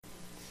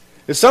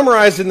is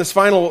summarized in this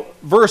final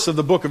verse of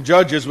the book of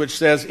Judges, which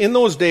says, "In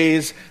those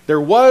days there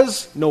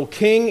was no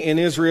king in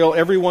Israel.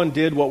 Everyone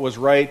did what was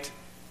right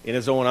in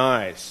his own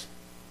eyes."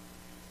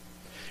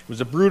 It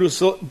was a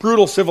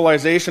brutal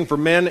civilization for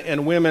men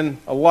and women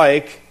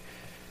alike.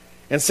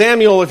 And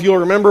Samuel, if you'll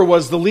remember,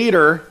 was the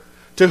leader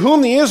to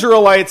whom the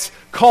Israelites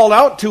called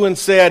out to and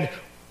said,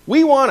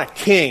 "We want a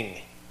king."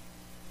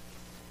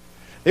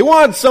 They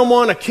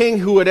wanted a king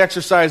who would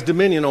exercise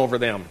dominion over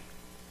them.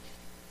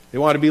 They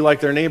wanted to be like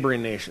their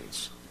neighboring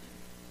nations.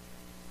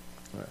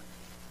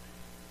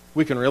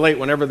 We can relate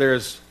whenever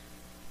there's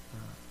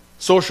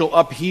social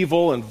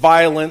upheaval and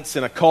violence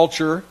in a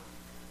culture.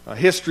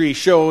 History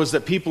shows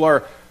that people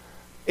are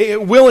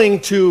willing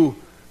to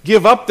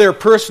give up their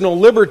personal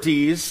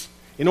liberties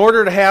in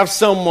order to have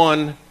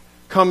someone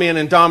come in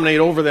and dominate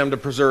over them to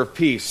preserve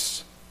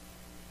peace.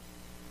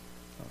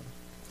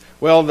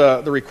 Well,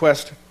 the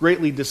request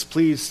greatly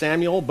displeased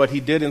Samuel, but he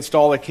did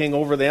install a king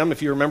over them.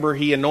 If you remember,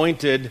 he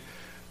anointed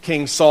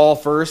King Saul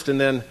first,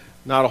 and then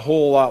not a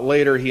whole lot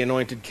later, he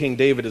anointed King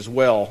David as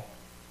well.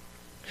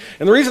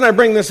 And the reason I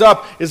bring this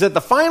up is that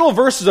the final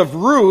verses of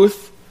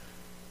Ruth,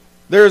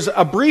 there's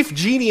a brief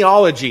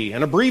genealogy,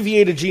 an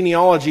abbreviated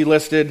genealogy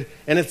listed,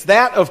 and it's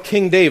that of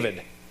King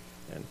David.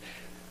 And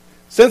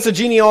since the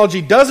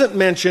genealogy doesn't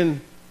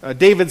mention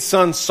David's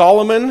son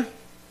Solomon,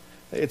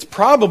 it's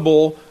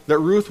probable that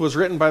Ruth was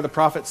written by the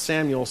prophet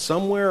Samuel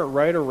somewhere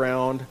right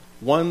around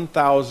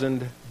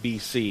 1000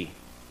 BC.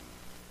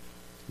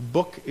 The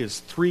book is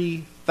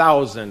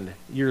 3,000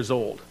 years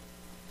old.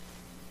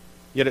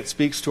 Yet it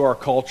speaks to our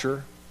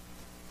culture,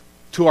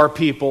 to our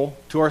people,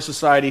 to our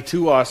society,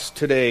 to us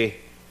today,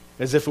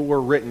 as if it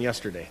were written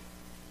yesterday.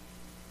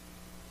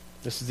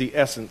 This is the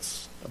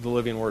essence of the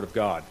living Word of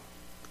God.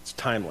 It's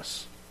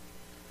timeless.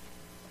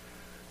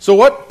 So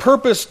what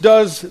purpose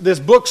does this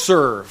book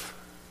serve?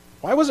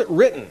 Why was it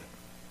written?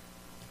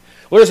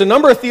 Well, there's a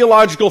number of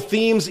theological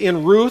themes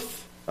in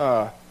Ruth,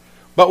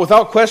 but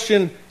without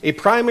question, a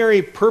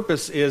primary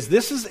purpose is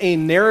this is a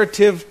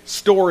narrative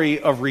story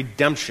of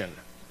redemption.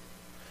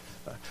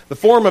 The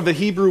form of the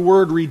Hebrew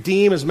word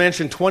redeem is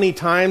mentioned 20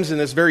 times in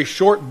this very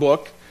short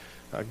book.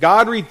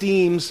 God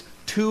redeems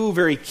two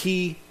very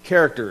key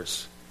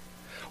characters.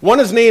 One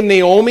is named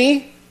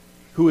Naomi,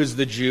 who is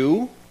the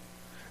Jew.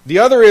 The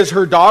other is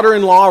her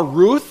daughter-in-law,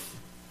 Ruth,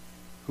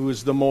 who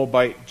is the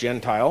Moabite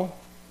Gentile.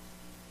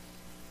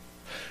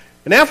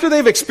 And after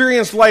they've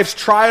experienced life's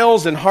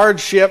trials and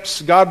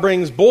hardships, God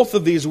brings both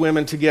of these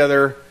women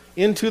together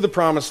into the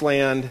promised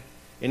land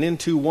and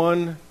into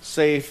one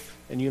safe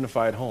and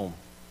unified home.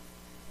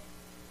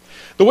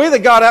 The way that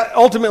God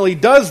ultimately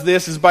does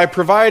this is by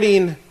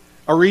providing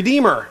a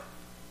redeemer,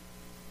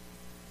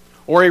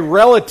 or a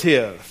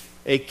relative,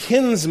 a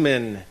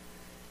kinsman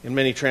in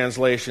many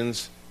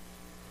translations.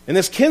 And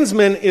this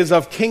kinsman is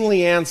of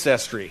kingly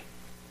ancestry.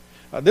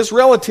 This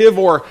relative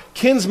or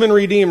kinsman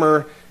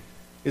redeemer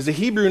is a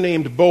Hebrew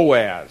named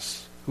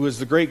Boaz, who is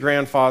the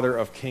great-grandfather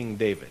of King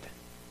David.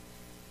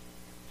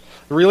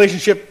 The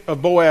relationship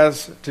of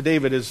Boaz to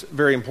David is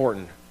very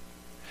important.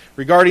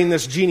 Regarding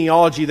this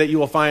genealogy that you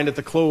will find at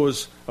the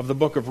close of the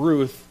book of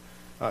Ruth,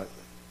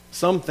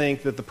 some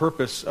think that the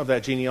purpose of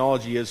that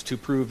genealogy is to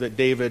prove that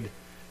David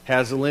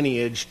has a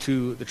lineage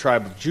to the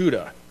tribe of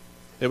Judah.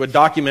 It would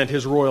document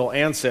his royal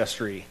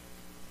ancestry.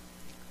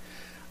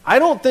 I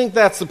don't think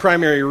that's the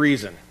primary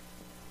reason.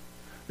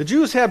 The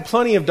Jews had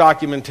plenty of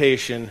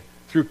documentation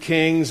through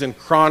Kings and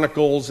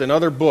Chronicles and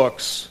other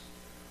books,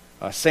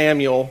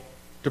 Samuel,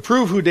 to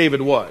prove who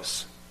David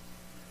was.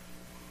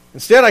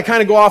 Instead, I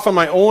kind of go off on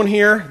my own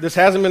here. This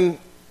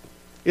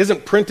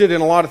isn't printed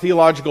in a lot of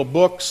theological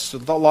books, a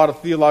lot of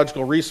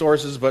theological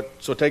resources,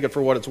 so take it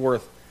for what it's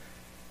worth.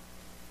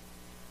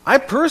 I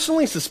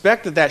personally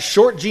suspect that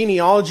short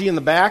genealogy in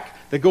the back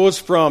that goes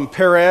from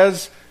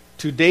Perez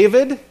to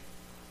David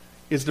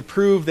is to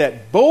prove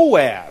that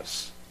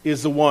Boaz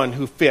is the one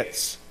who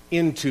fits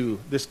into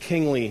this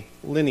kingly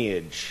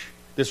lineage,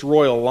 this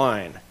royal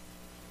line.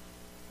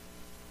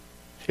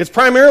 It's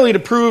primarily to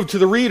prove to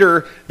the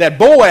reader that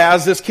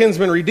Boaz, this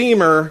kinsman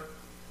redeemer,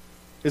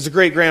 is the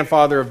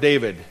great-grandfather of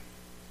David,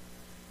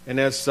 and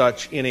as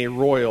such, in a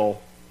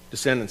royal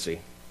descendancy.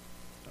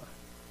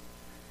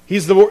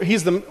 He's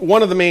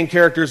one of the main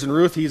characters in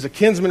Ruth. He's a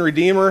kinsman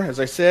redeemer, as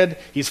I said.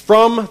 He's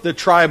from the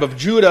tribe of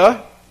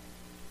Judah.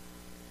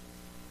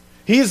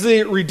 He's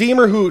the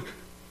redeemer who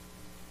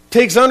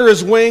takes under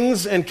his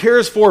wings and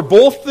cares for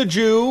both the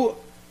Jew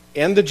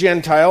and the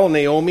Gentile,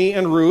 Naomi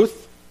and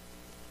Ruth,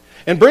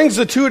 and brings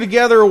the two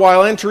together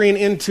while entering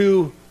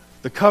into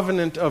the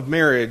covenant of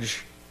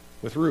marriage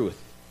with Ruth.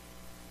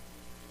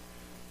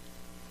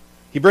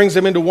 He brings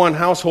them into one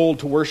household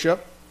to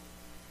worship.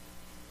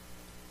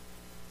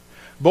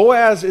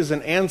 Boaz is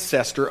an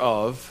ancestor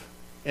of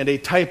and a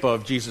type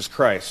of Jesus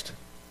Christ,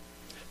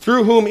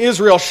 through whom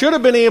Israel should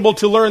have been able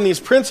to learn these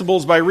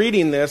principles by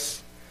reading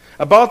this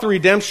about the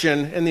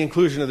redemption and the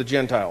inclusion of the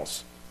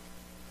Gentiles.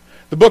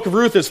 The book of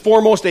Ruth is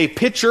foremost a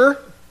picture.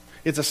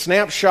 It's a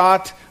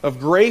snapshot of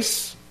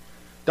grace,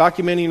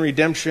 documenting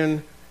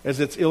redemption as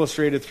it's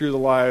illustrated through the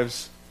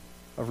lives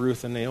of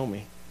Ruth and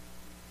Naomi.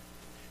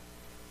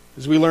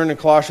 As we learned in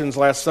Colossians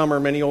last summer,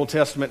 many Old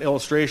Testament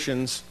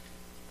illustrations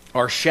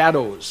are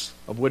shadows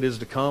of what is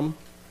to come,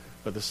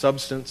 but the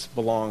substance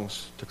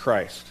belongs to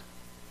Christ.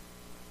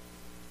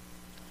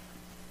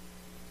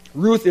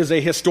 Ruth is a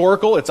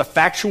historical, it's a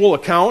factual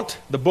account.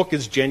 The book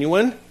is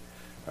genuine.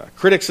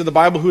 Critics of the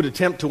Bible who'd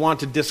attempt to want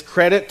to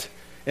discredit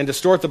and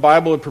distort the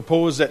Bible would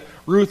propose that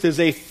Ruth is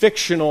a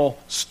fictional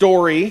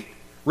story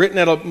written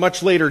at a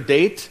much later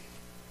date.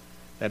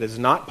 That is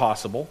not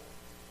possible.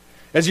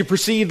 As you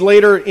proceed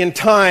later in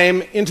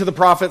time into the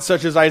prophets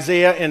such as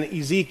Isaiah and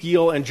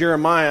Ezekiel and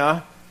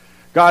Jeremiah,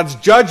 God's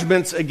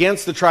judgments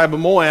against the tribe of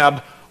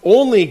Moab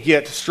only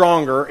get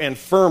stronger and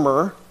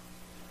firmer,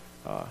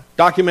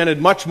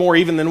 documented much more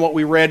even than what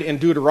we read in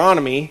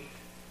Deuteronomy.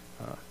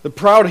 The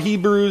proud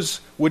Hebrews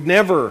would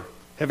never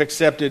have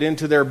accepted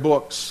into their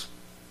books,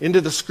 into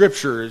the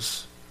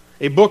Scriptures,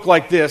 a book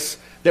like this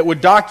that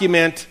would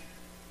document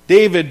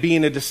David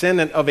being a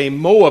descendant of a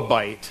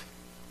Moabite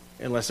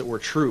unless it were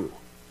true.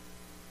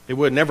 They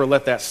would never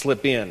let that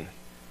slip in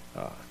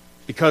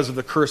because of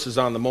the curses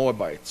on the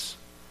Moabites.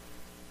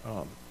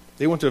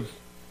 They wouldn't have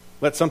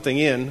let something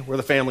in where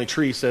the family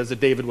tree says that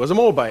David was a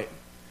Moabite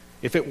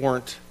if it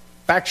weren't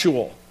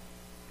factual.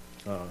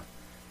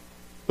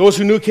 Those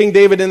who knew King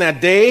David in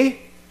that day,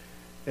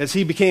 as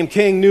he became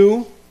king,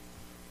 knew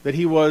that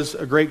he was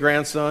a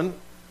great-grandson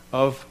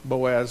of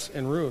Boaz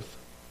and Ruth.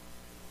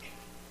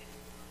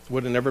 It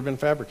would have never been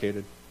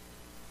fabricated.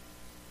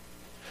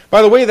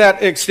 By the way,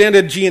 that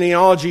extended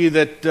genealogy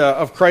that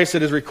of Christ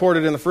that is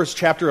recorded in the first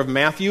chapter of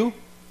Matthew,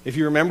 if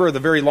you remember, the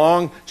very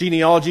long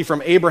genealogy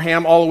from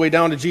Abraham all the way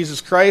down to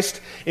Jesus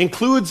Christ,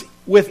 includes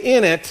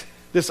within it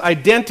this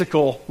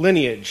identical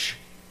lineage.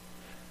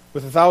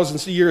 With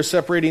 1,000 years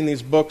separating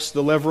these books,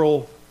 the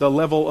level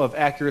of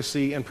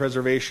accuracy and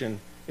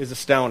preservation is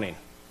astounding.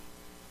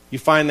 You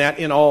find that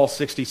in all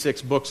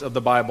 66 books of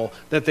the Bible,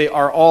 that they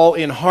are all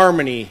in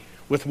harmony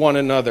with one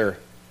another.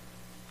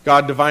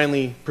 God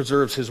divinely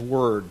preserves His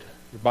Word.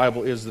 The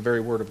Bible is the very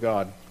Word of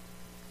God.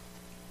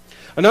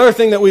 Another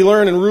thing that we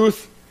learn in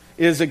Ruth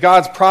is that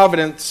God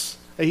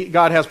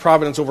has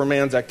providence over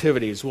man's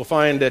activities. We'll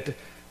find that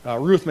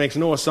Ruth makes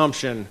no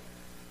assumption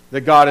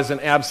that God is an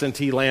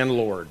absentee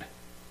landlord.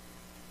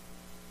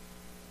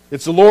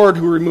 It's the Lord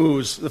who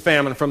removes the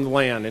famine from the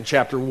land in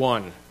chapter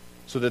 1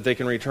 so that they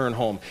can return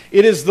home.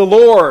 It is the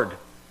Lord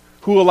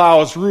who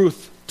allows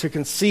Ruth to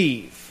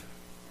conceive.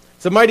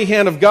 The mighty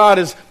hand of God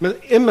is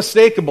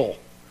unmistakable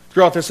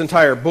throughout this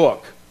entire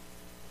book.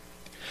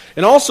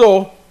 And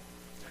also,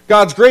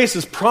 God's grace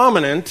is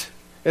prominent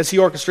as He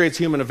orchestrates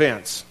human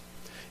events.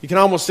 You can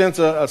almost sense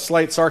a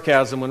slight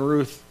sarcasm when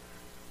Ruth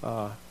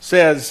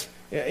says,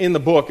 in the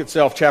book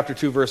itself, chapter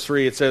 2, verse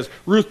 3, it says,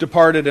 Ruth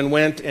departed and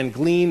went and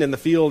gleaned in the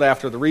field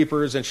after the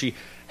reapers, and she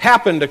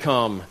happened to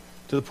come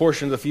to the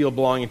portion of the field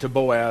belonging to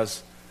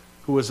Boaz,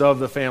 who was of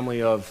the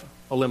family of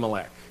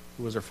Elimelech,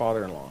 who was her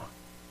father-in-law.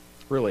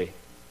 Really.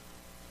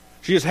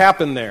 She just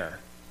happened there.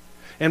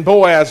 And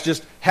Boaz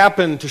just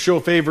happened to show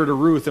favor to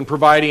Ruth in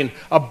providing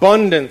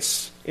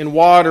abundance in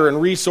water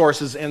and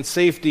resources and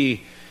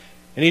safety.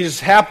 And he just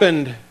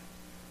happened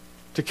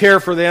to care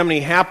for them, and he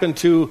happened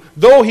to,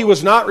 though he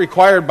was not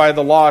required by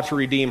the law to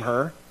redeem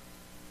her,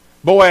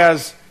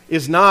 Boaz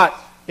is not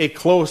a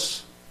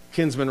close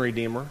kinsman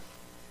redeemer.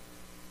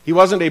 He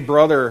wasn't a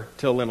brother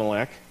to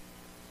Elimelech.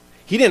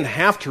 He didn't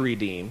have to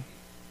redeem.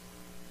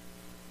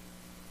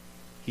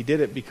 He did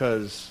it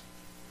because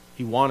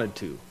he wanted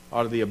to,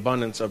 out of the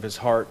abundance of his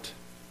heart.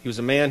 He was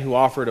a man who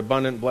offered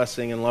abundant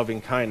blessing and loving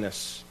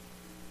kindness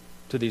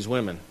to these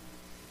women.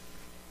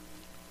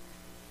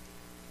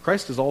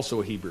 Christ is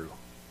also a Hebrew.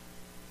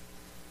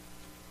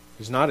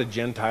 He's not a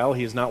Gentile.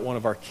 He is not one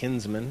of our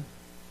kinsmen.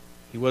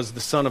 He was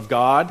the Son of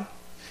God.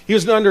 He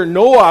was under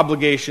no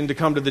obligation to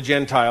come to the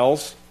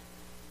Gentiles,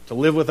 to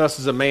live with us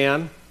as a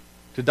man,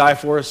 to die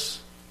for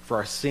us for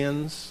our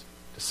sins,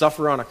 to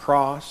suffer on a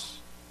cross,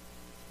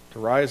 to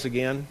rise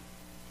again.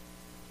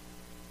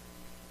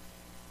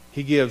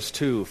 He gives,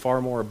 too,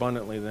 far more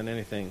abundantly than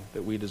anything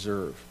that we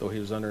deserve, though he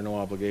was under no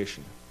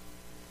obligation.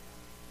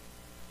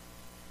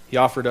 He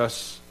offered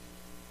us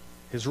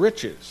his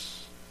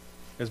riches,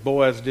 as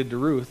Boaz did to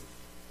Ruth.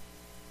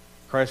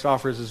 Christ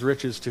offers his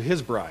riches to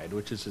his bride,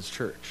 which is his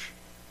church.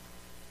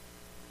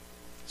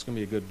 It's going to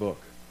be a good book.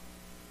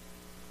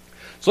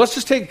 So let's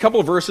just take a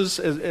couple of verses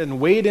and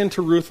wade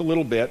into Ruth a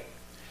little bit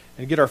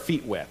and get our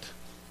feet wet.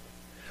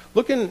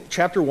 Look in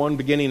chapter 1,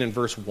 beginning in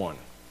verse 1.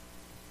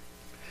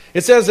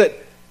 It says that,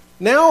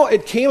 now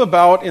it came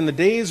about in the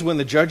days when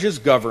the judges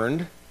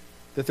governed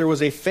that there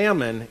was a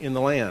famine in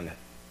the land.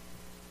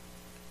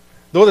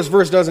 Though this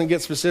verse doesn't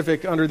get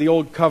specific, under the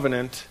Old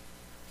Covenant,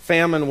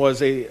 famine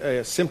was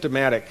a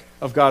symptomatic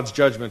of God's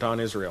judgment on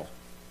Israel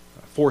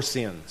for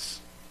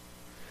sins.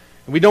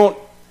 And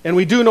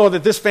we do know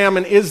that this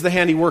famine is the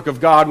handiwork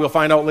of God. We'll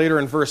find out later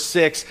in verse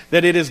 6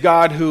 that it is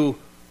God who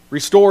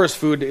restores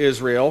food to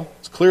Israel.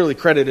 It's clearly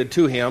credited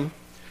to him.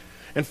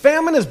 And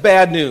famine is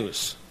bad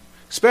news,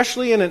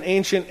 especially in an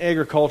ancient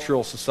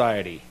agricultural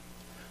society.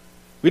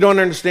 We don't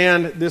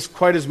understand this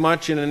quite as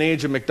much in an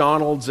age of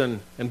McDonald's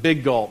and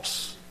big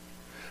gulps.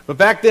 But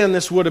back then,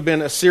 this would have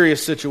been a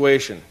serious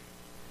situation.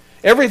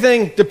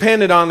 Everything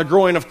depended on the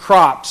growing of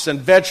crops and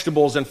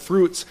vegetables and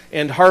fruits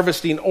and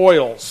harvesting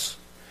oils.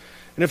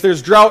 And if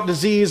there's drought,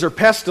 disease, or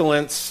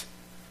pestilence,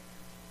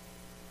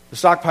 the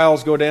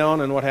stockpiles go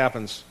down, and what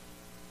happens?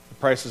 The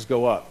prices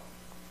go up.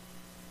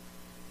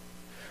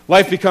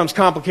 Life becomes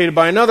complicated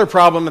by another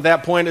problem at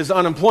that point, is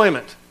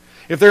unemployment.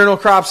 If there are no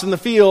crops in the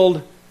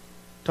field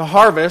to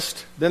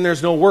harvest, then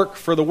there's no work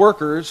for the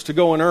workers to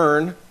go and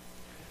earn.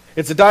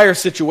 It's a dire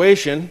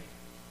situation.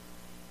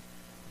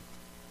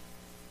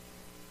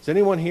 Has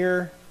anyone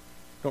here,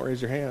 don't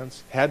raise your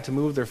hands, had to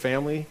move their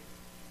family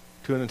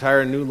to an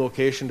entire new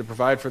location to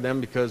provide for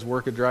them because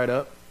work had dried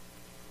up?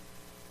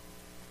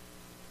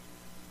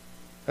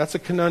 That's a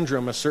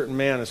conundrum a certain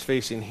man is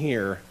facing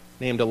here,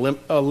 named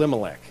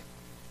Elimelech.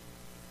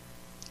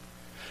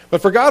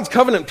 But for God's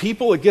covenant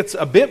people, it gets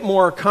a bit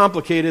more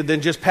complicated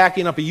than just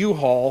packing up a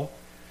U-Haul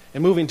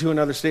and moving to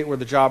another state where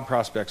the job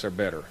prospects are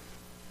better.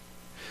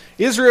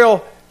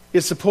 Israel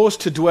is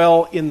supposed to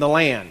dwell in the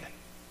land.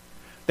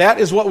 That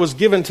is what was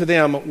given to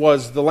them,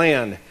 was the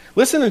land.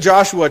 Listen to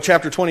Joshua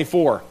chapter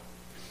 24.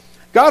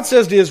 God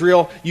says to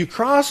Israel, "You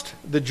crossed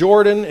the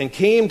Jordan and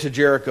came to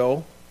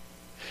Jericho,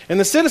 and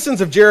the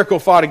citizens of Jericho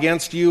fought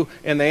against you,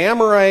 and the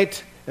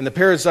Amorite, and the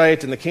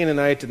Perizzite, and the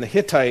Canaanite, and the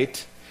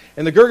Hittite,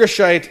 and the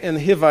Girgashite, and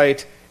the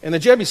Hivite, and the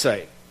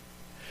Jebusite.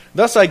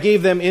 Thus I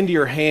gave them into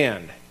your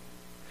hand.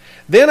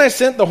 Then I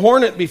sent the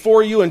hornet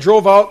before you and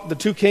drove out the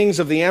 2 kings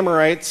of the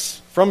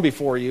Amorites from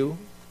before you.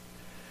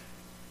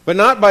 But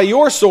not by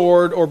your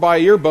sword or by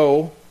your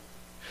bow.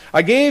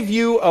 I gave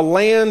you a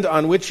land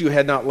on which you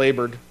had not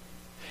labored,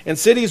 and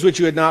cities which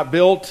you had not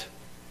built,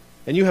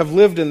 and you have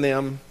lived in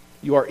them.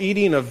 You are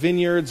eating of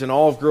vineyards and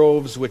olive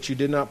groves which you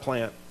did not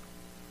plant.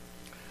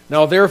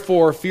 Now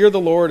therefore fear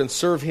the Lord and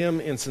serve him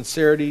in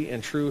sincerity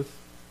and truth,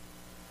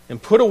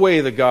 and put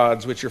away the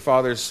gods which your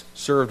fathers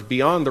served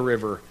beyond the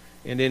river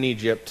and in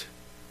Egypt,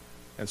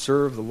 and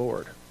serve the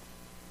Lord."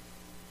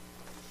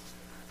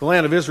 The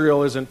land of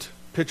Israel isn't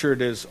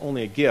pictured as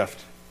only a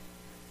gift.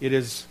 It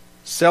is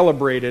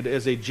celebrated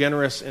as a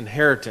generous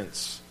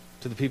inheritance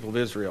to the people of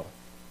Israel.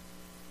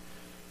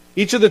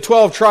 Each of the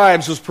 12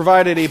 tribes was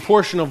provided a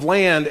portion of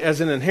land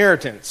as an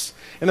inheritance.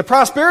 And the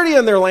prosperity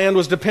in their land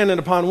was dependent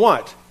upon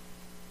what?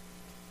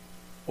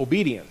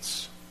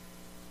 Obedience.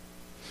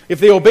 If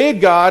they obeyed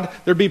God,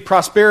 there'd be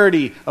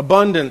prosperity,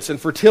 abundance,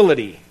 and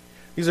fertility.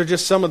 These are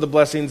just some of the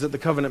blessings that the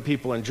covenant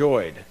people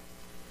enjoyed.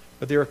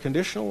 But they are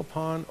conditional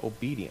upon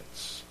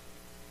obedience.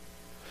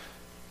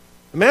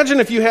 Imagine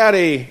if you had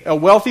a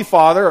wealthy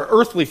father,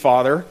 or earthly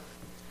father.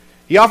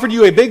 He offered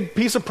you a big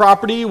piece of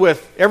property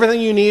with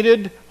everything you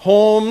needed,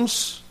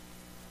 homes,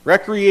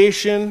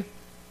 recreation,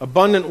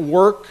 abundant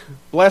work,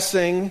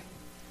 blessing.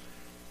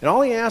 And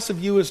all he asks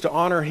of you is to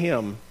honor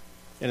him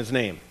and his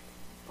name.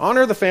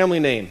 Honor the family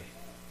name.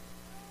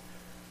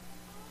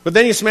 But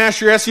then you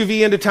smash your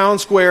SUV into town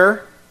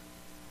square.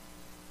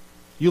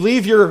 You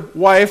leave your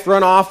wife,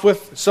 run off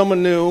with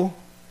someone new, and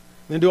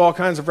then do all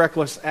kinds of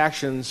reckless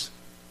actions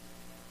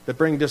that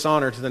bring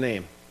dishonor to the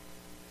name.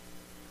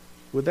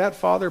 Would that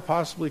father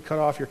possibly cut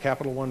off your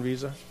Capital One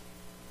visa?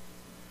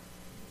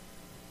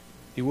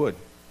 He would.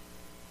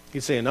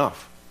 He'd say,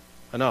 enough.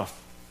 Enough.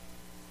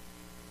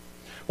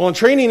 Well, in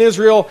training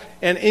Israel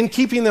and in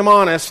keeping them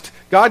honest,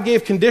 God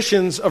gave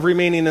conditions of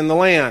remaining in the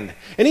land.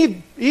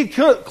 And he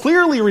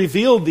clearly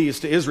revealed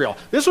these to Israel.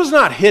 This was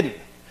not hidden.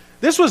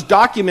 This was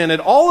documented.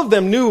 All of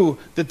them knew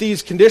that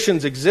these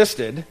conditions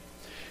existed.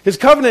 His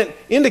covenant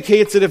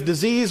indicates that if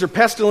disease or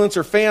pestilence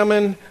or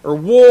famine or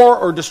war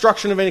or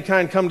destruction of any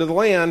kind come to the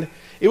land,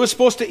 it was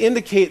supposed to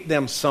indicate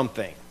them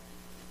something.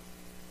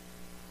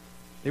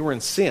 They were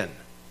in sin.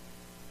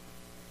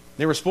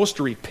 They were supposed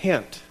to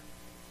repent.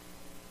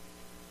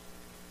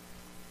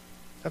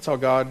 That's how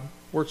God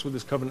works with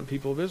his covenant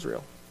people of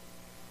Israel.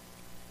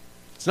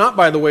 It's not,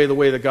 by the way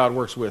that God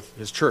works with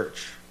his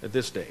church at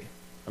this day.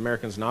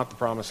 America's not the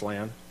promised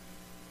land.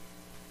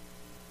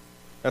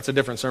 That's a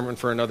different sermon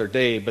for another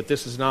day, but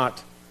this is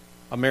not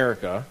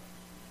America.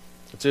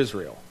 It's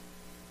Israel.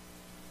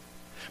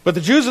 But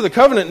the Jews of the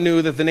covenant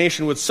knew that the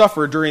nation would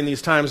suffer during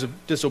these times of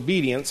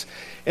disobedience,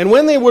 and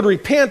when they would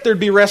repent, there'd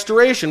be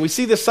restoration. We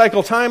see this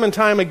cycle time and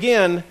time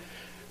again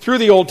through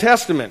the Old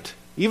Testament,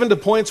 even to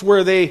points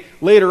where they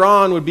later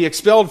on would be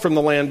expelled from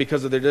the land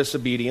because of their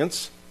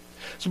disobedience.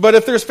 But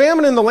if there's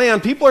famine in the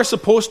land, people are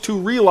supposed to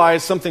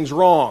realize something's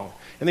wrong,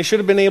 and they should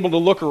have been able to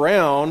look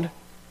around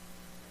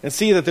and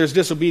see that there's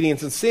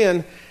disobedience and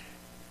sin,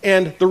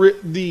 and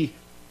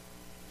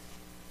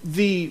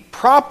the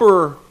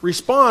proper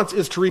response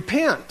is to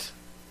repent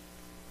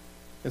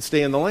and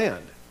stay in the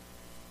land.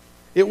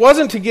 It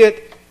wasn't to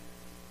get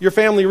your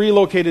family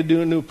relocated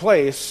to a new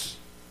place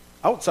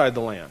outside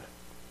the land.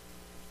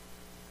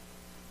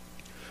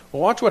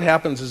 Well, watch what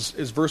happens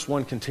as verse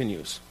 1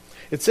 continues.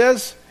 It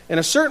says,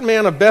 "And a certain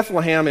man of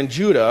Bethlehem in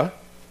Judah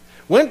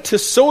went to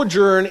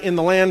sojourn in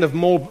the land of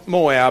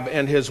Moab,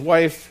 and his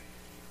wife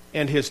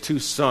and his 2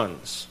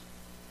 sons."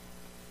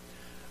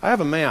 I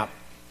have a map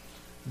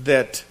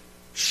that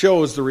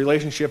shows the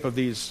relationship of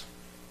these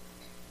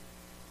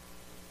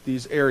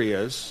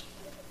areas.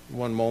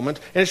 One moment.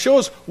 And it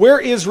shows where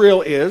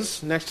Israel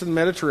is, next to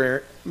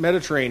the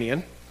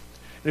Mediterranean.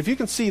 And if you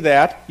can see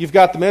that, you've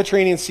got the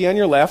Mediterranean Sea on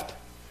your left,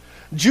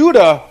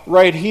 Judah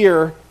right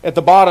here at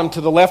the bottom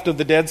to the left of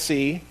the Dead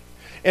Sea,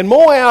 and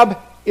Moab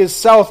is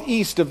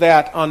southeast of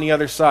that on the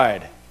other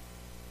side.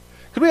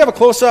 Could we have a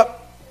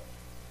close-up?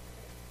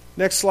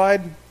 Next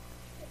slide.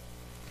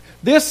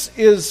 This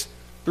is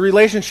the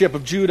relationship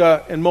of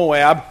Judah and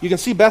Moab. You can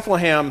see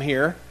Bethlehem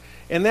here,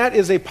 and that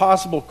is a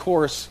possible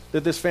course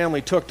that this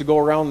family took to go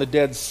around the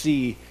Dead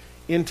Sea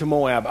into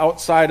Moab,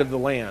 outside of the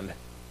land.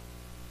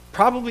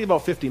 Probably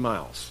about 50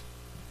 miles.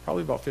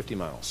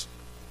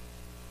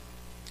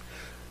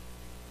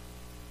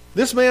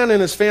 This man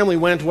and his family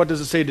went, what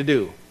does it say to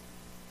do?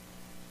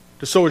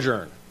 To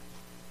sojourn.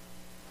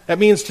 That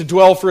means to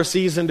dwell for a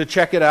season, to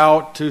check it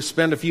out, to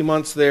spend a few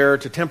months there,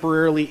 to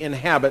temporarily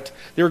inhabit.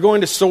 They were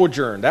going to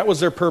sojourn. That was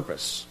their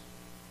purpose.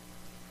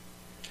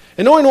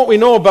 And knowing what we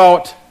know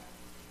about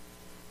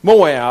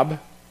Moab,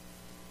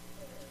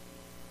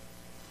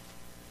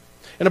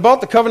 and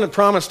about the covenant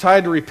promise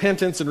tied to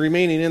repentance and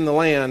remaining in the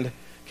land,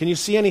 can you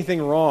see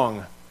anything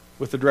wrong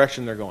with the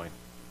direction they're going?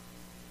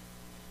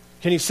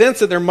 Can you sense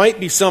that there might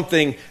be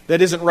something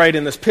that isn't right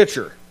in this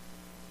picture?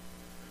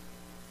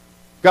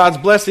 God's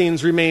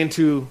blessings remain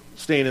to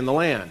staying in the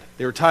land.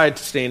 They were tied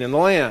to staying in the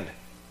land.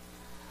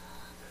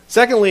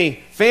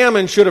 Secondly,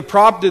 famine should have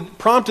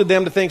prompted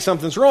them to think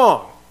something's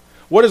wrong.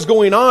 What is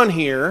going on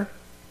here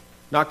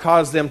not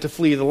cause them to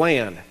flee the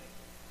land,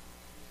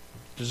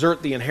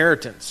 desert the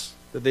inheritance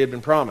that they had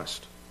been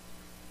promised?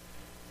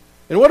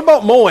 And what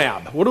about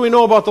Moab? What do we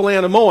know about the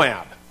land of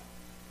Moab?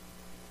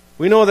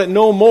 We know that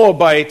no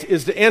Moabite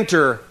is to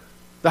enter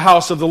the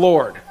house of the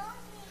Lord.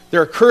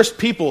 They're a cursed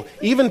people,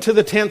 even to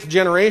the 10th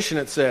generation,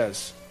 it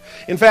says.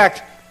 In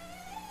fact,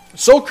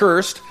 so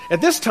cursed, at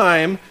this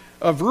time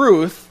of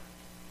Ruth,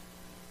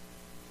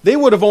 they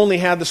would have only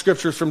had the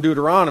scriptures from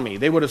Deuteronomy.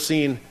 They would have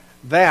seen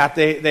that.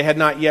 They had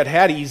not yet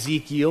had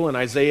Ezekiel and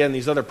Isaiah and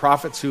these other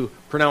prophets who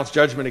pronounced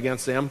judgment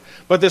against them.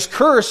 But this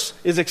curse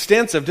is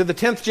extensive. To the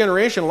 10th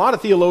generation, a lot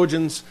of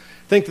theologians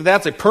think that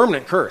that's a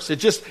permanent curse.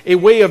 It's just a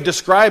way of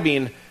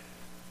describing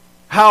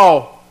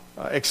how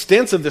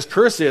extensive this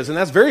curse is, and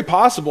that's very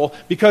possible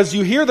because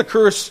you hear the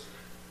curse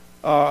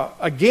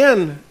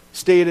again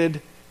stated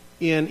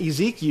in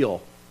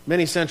Ezekiel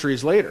many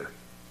centuries later.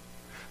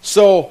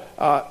 So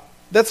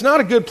that's not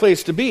a good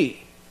place to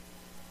be.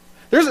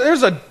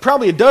 There's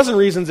probably a dozen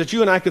reasons that you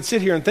and I could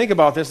sit here and think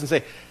about this and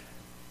say,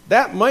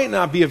 that might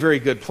not be a very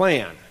good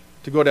plan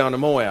to go down to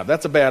Moab.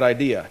 That's a bad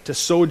idea, to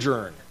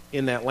sojourn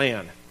in that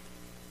land.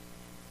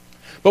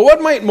 But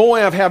what might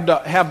Moab have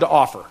to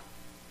offer?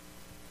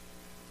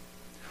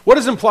 What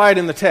is implied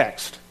in the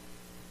text?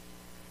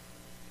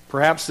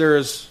 Perhaps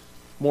there's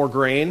more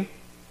grain.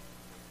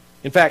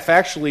 In fact,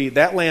 factually,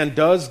 that land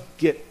does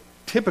get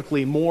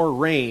typically more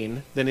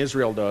rain than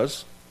Israel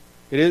does.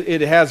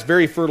 It has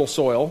very fertile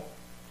soil.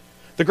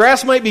 The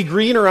grass might be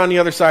greener on the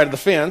other side of the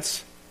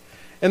fence.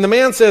 And the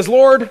man says,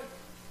 Lord,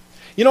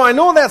 I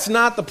know that's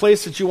not the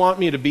place that you want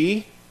me to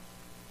be,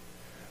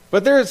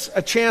 but there's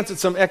a chance that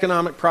some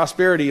economic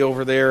prosperity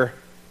over there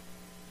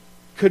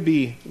could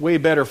be way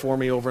better for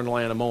me over in the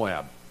land of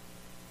Moab.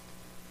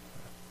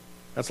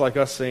 That's like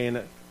us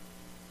saying,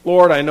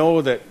 Lord, I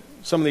know that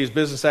some of these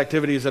business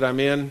activities that I'm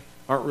in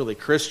aren't really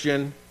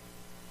Christian.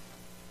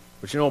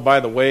 But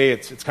by the way,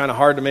 it's kind of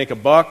hard to make a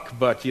buck,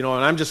 but and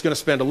I'm just going to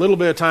spend a little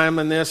bit of time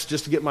on this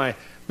just to get my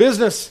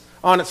business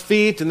on its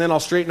feet, and then I'll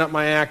straighten up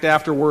my act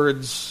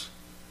afterwards.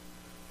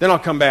 Then I'll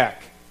come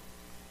back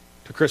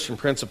to Christian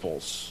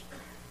principles.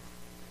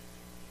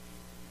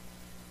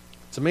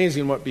 It's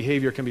amazing what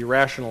behavior can be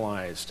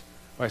rationalized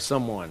by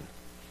someone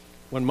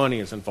when money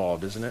is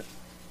involved, isn't it?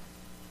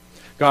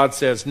 God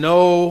says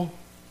no,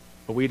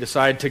 but we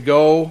decide to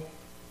go.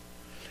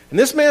 And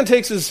this man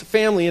takes his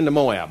family into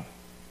Moab.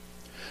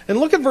 And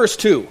look at verse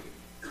 2.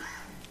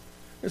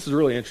 This is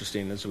really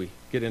interesting as we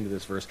get into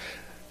this verse.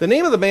 The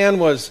name of the man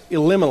was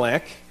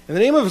Elimelech, and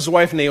the name of his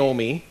wife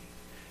Naomi,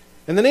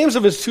 and the names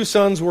of his two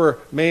sons were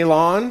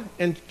Mahlon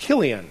and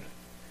Chilion,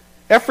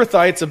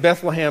 Ephrathites of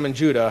Bethlehem and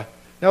Judah.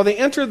 Now they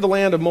entered the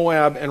land of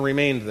Moab and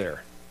remained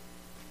there.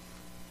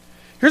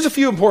 Here's a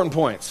few important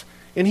points.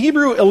 In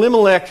Hebrew,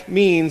 Elimelech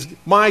means,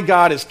 my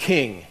God is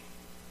king.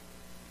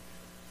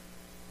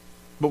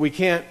 But we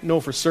can't know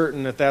for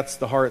certain that that's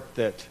the heart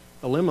that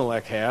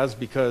Elimelech has,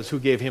 because who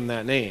gave him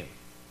that name?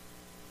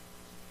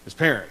 His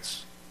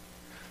parents.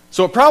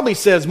 So it probably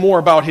says more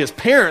about his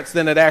parents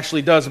than it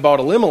actually does about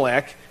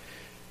Elimelech.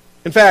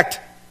 In fact,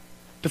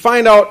 to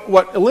find out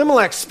what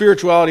Elimelech's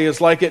spirituality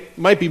is like, it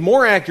might be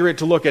more accurate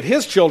to look at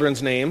his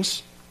children's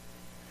names.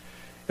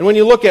 And when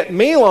you look at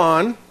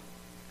Mahlon,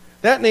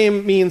 that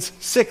name means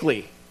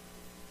sickly.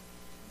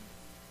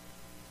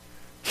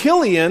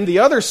 Chilion, the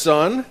other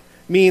son,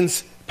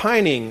 means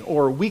pining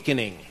or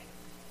weakening.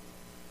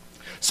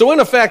 So in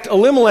effect,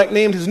 Elimelech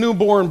named his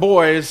newborn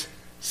boys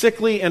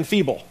sickly and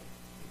feeble.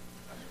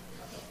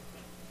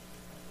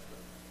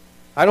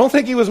 I don't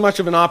think he was much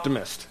of an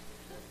optimist.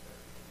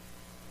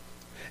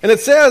 And it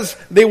says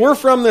they were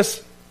from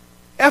this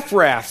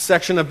Ephrath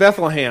section of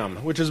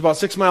Bethlehem, which is about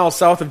 6 miles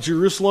south of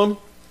Jerusalem.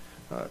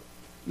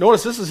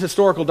 Notice this is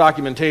historical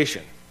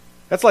documentation.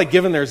 That's like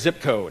giving their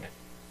zip code.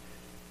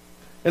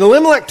 And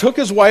Elimelech took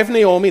his wife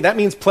Naomi, that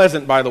means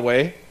pleasant, by the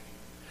way,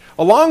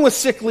 along with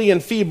sickly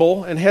and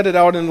feeble, and headed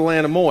out into the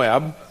land of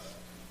Moab.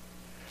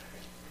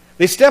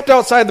 They stepped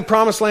outside the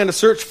promised land to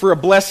search for a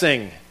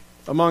blessing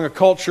among a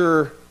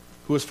culture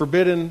who was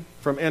forbidden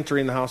from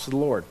entering the house of the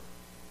Lord.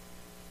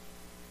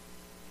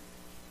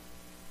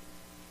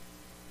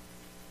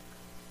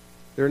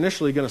 They're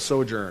initially going to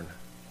sojourn.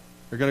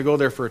 They're going to go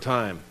there for a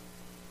time.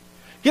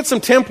 Get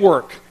some temp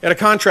work at a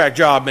contract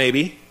job,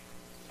 maybe.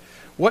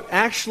 What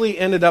actually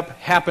ended up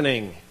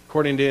happening,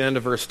 according to the end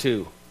of verse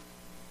 2?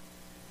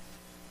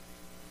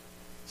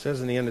 It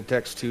says in the end of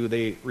text 2,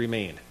 they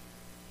remained.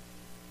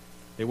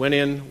 They went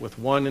in with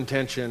one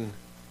intention,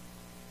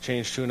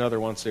 changed to another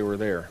once they were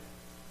there.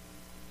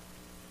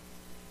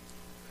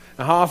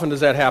 Now, how often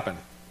does that happen?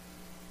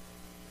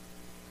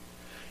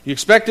 You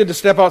expected to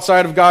step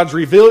outside of God's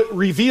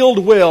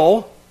revealed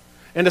will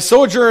and to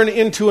sojourn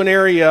into an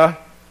area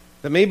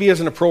that maybe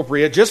isn't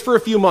appropriate just for a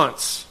few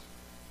months.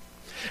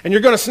 And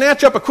you're going to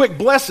snatch up a quick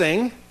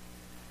blessing.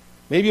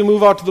 Maybe you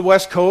move out to the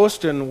West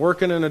Coast and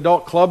work in an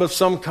adult club of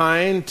some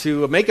kind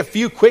to make a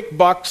few quick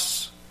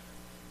bucks.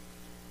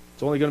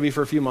 It's only going to be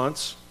for a few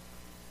months.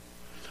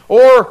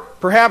 Or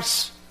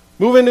perhaps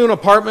move into an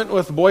apartment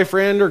with a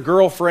boyfriend or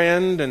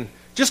girlfriend, and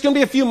just going to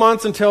be a few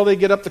months until they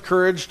get up the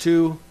courage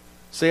to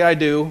say I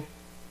do.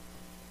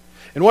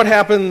 And what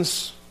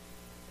happens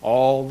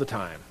all the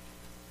time?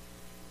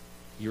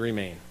 You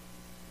remain.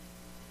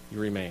 You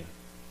remain.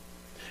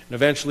 And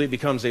eventually it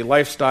becomes a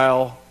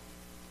lifestyle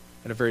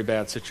and a very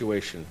bad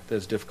situation that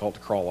is difficult to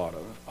crawl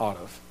out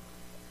of.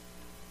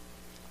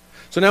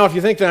 So now if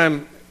you think that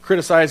I'm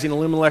criticizing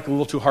Elimelech a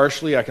little too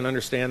harshly, I can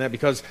understand that,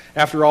 because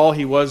after all,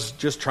 he was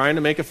just trying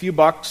to make a few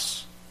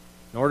bucks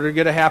in order to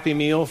get a happy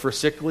meal for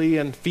sickly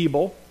and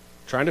feeble,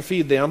 trying to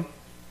feed them.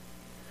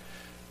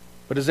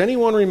 But does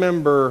anyone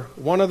remember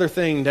one other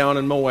thing down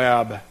in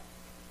Moab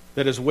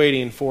that is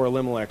waiting for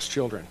Elimelech's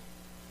children?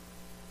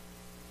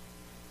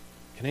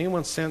 Can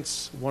anyone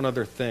sense one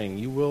other thing?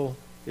 You will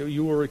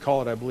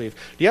recall it, I believe.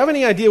 Do you have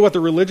any idea what the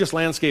religious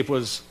landscape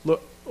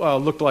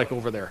looked like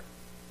over there?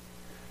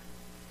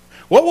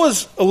 What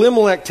was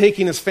Elimelech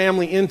taking his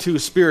family into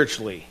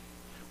spiritually?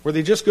 Were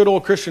they just good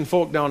old Christian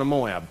folk down in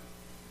Moab?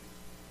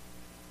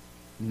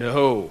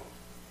 No,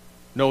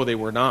 they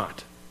were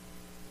not.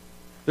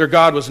 Their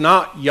God was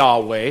not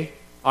Yahweh,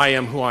 I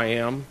am who I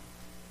am.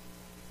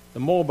 The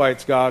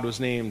Moabites' God was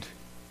named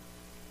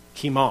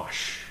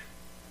Chemosh.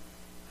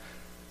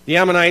 The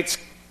Ammonites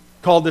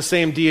called the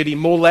same deity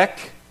Molech.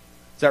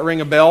 Does that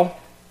ring a bell?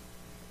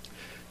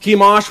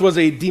 Chemosh was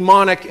a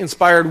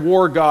demonic-inspired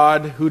war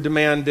god who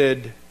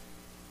demanded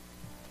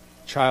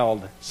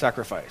child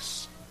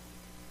sacrifice.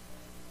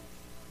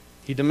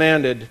 He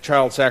demanded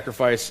child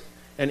sacrifice,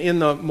 and in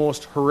the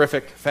most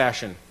horrific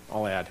fashion,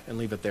 I'll add, and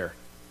leave it there.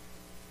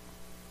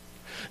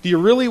 Do you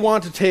really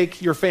want to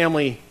take your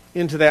family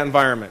into that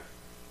environment?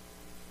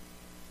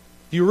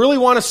 Do you really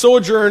want to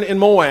sojourn in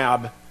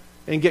Moab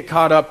and get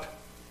caught up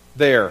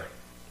there,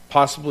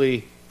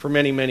 possibly for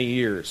many, many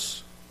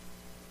years?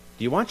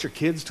 Do you want your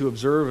kids to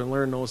observe and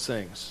learn those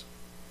things,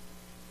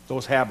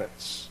 those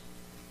habits?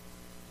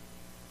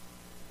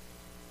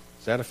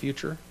 Is that a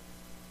future?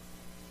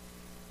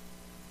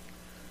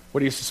 What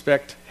do you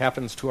suspect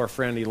happens to our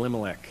friend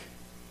Elimelech?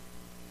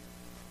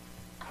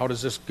 How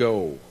does this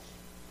go?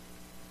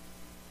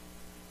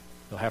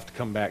 You'll have to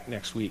come back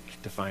next week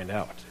to find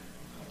out.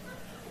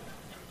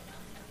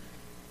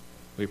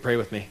 Will you pray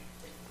with me?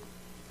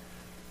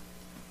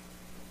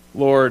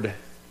 Lord,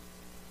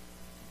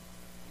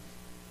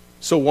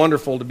 so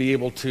wonderful to be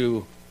able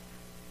to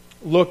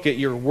look at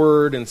your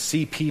word and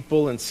see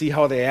people and see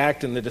how they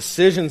act and the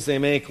decisions they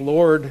make,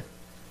 Lord.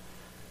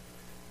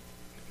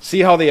 See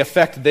how they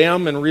affect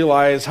them and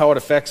realize how it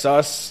affects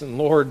us. And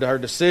Lord, our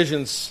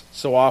decisions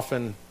so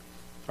often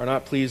are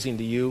not pleasing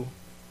to you.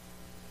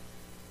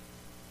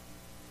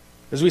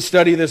 As we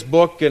study this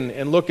book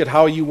and look at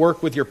how you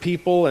work with your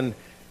people and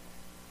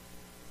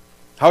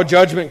how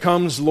judgment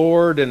comes,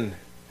 Lord, and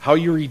how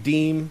you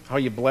redeem, how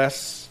you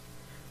bless,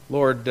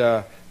 Lord,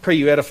 pray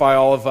you edify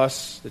all of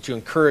us, that you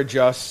encourage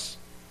us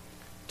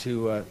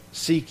to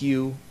seek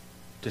you,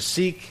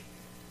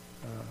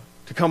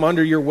 to come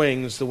under your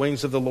wings, the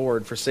wings of the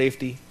Lord, for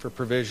safety, for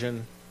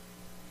provision,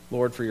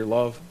 Lord, for your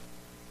love.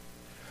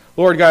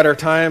 Lord, guide our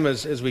time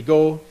as we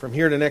go from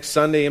here to next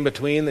Sunday in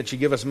between, that you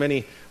give us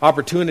many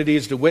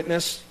opportunities to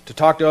witness, to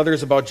talk to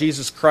others about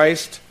Jesus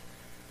Christ,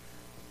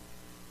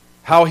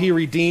 how he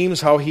redeems,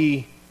 how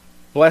he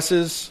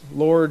blesses.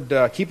 Lord,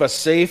 keep us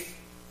safe.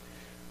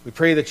 We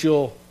pray that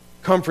you'll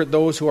comfort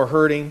those who are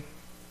hurting,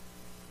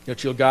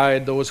 that you'll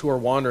guide those who are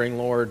wandering,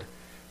 Lord,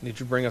 and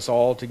that you bring us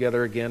all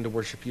together again to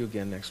worship you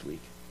again next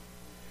week.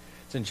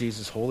 It's in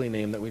Jesus' holy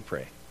name that we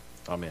pray.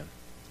 Amen.